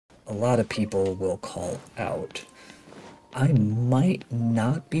a lot of people will call out. I might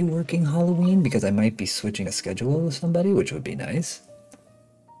not be working Halloween because I might be switching a schedule with somebody, which would be nice.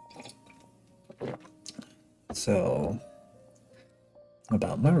 So,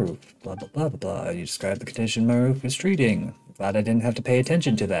 about Maruf, blah blah blah blah blah. You described the condition Maruf was treating. Glad I didn't have to pay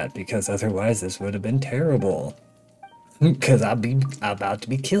attention to that because otherwise this would have been terrible. Because I'll be about to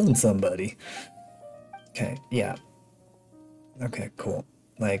be killing somebody. Okay, yeah. Okay, cool.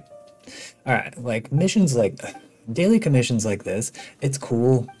 Like, alright, like missions like daily commissions like this, it's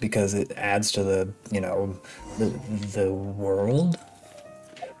cool because it adds to the, you know, the world.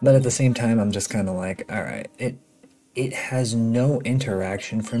 But at the same time, I'm just kind of like, alright, it has no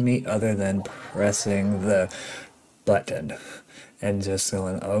interaction for me other than pressing the button and just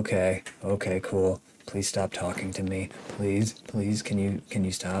going, okay, okay, cool. Please stop talking to me. Please, please, can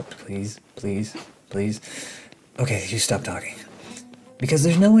you stop? Please, please, please. Okay, you stop talking. Because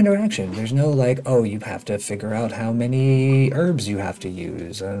there's no interaction. There's no like, oh, you have to figure out how many herbs you have to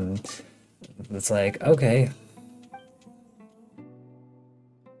use. And it's like, okay.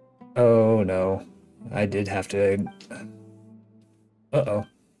 Oh no. I did have to. Uh-oh.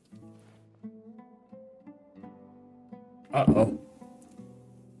 Uh-oh.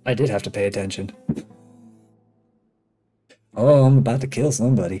 I did have to pay attention. Oh, I'm about to kill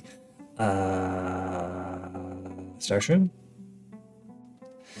somebody. Starshroom?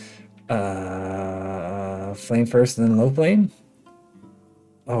 Flame first and then low flame?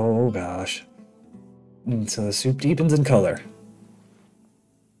 Oh gosh. So the soup deepens in color.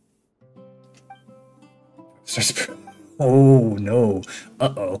 Starts. Oh no.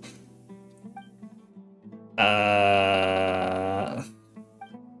 Uh-oh.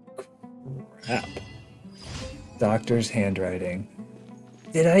 Crap. Doctor's handwriting.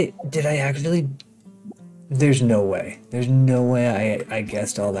 Did I actually? There's no way. There's no way I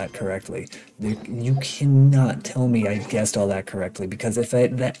guessed all that correctly. You cannot tell me I guessed all that correctly because if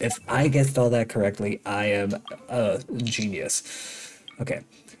I guessed all that correctly, I am a genius. Okay.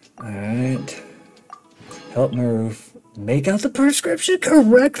 All right. Help Maruf make out the prescription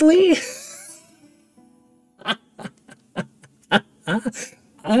correctly.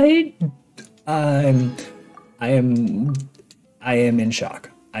 I I'm I am I am in shock.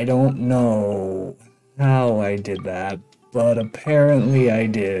 I don't know how I did that, but apparently I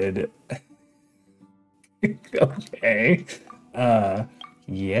did. Okay.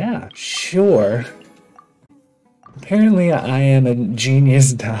 Yeah, sure. Apparently I am a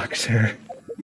genius doctor.